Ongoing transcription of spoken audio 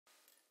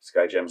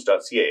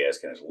Skyjems.ca has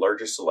Canada's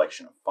largest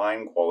selection of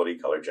fine quality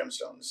colored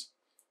gemstones.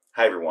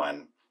 Hi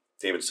everyone,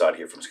 David Sod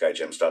here from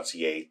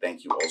Skyjems.ca.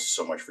 Thank you all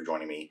so much for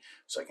joining me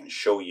so I can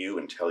show you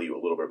and tell you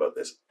a little bit about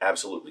this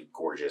absolutely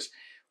gorgeous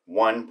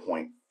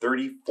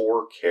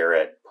 1.34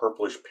 carat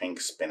purplish pink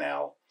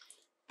spinel.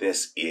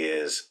 This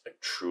is a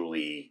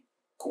truly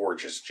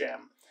gorgeous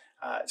gem.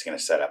 It's going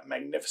to set up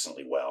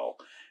magnificently well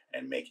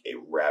and make a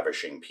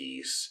ravishing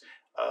piece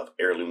of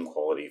heirloom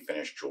quality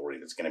finished jewelry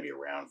that's going to be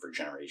around for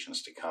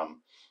generations to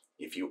come.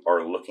 If you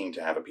are looking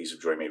to have a piece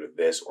of jewelry made with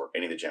this or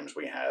any of the gems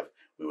we have,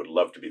 we would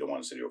love to be the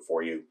ones to do it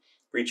for you.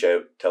 Reach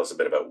out, tell us a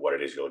bit about what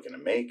it is you're looking to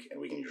make,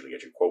 and we can usually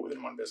get your quote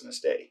within one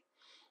business day.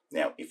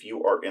 Now, if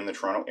you are in the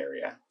Toronto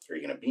area, or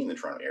you're going to be in the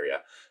Toronto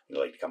area, you'd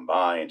like to come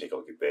by and take a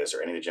look at this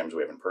or any of the gems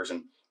we have in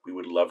person, we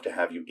would love to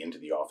have you into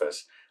the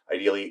office.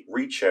 Ideally,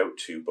 reach out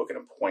to book an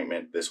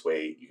appointment. This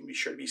way, you can be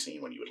sure to be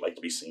seen when you would like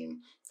to be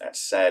seen. That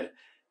said,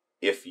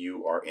 if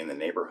you are in the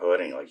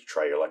neighborhood and you'd like to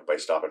try your luck by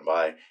stopping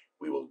by,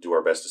 we will do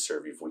our best to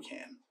serve you if we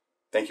can.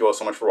 Thank you all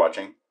so much for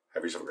watching.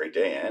 Have yourself a great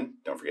day, and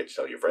don't forget to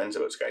tell your friends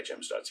about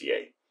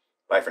Skyjems.ca.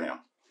 Bye for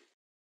now.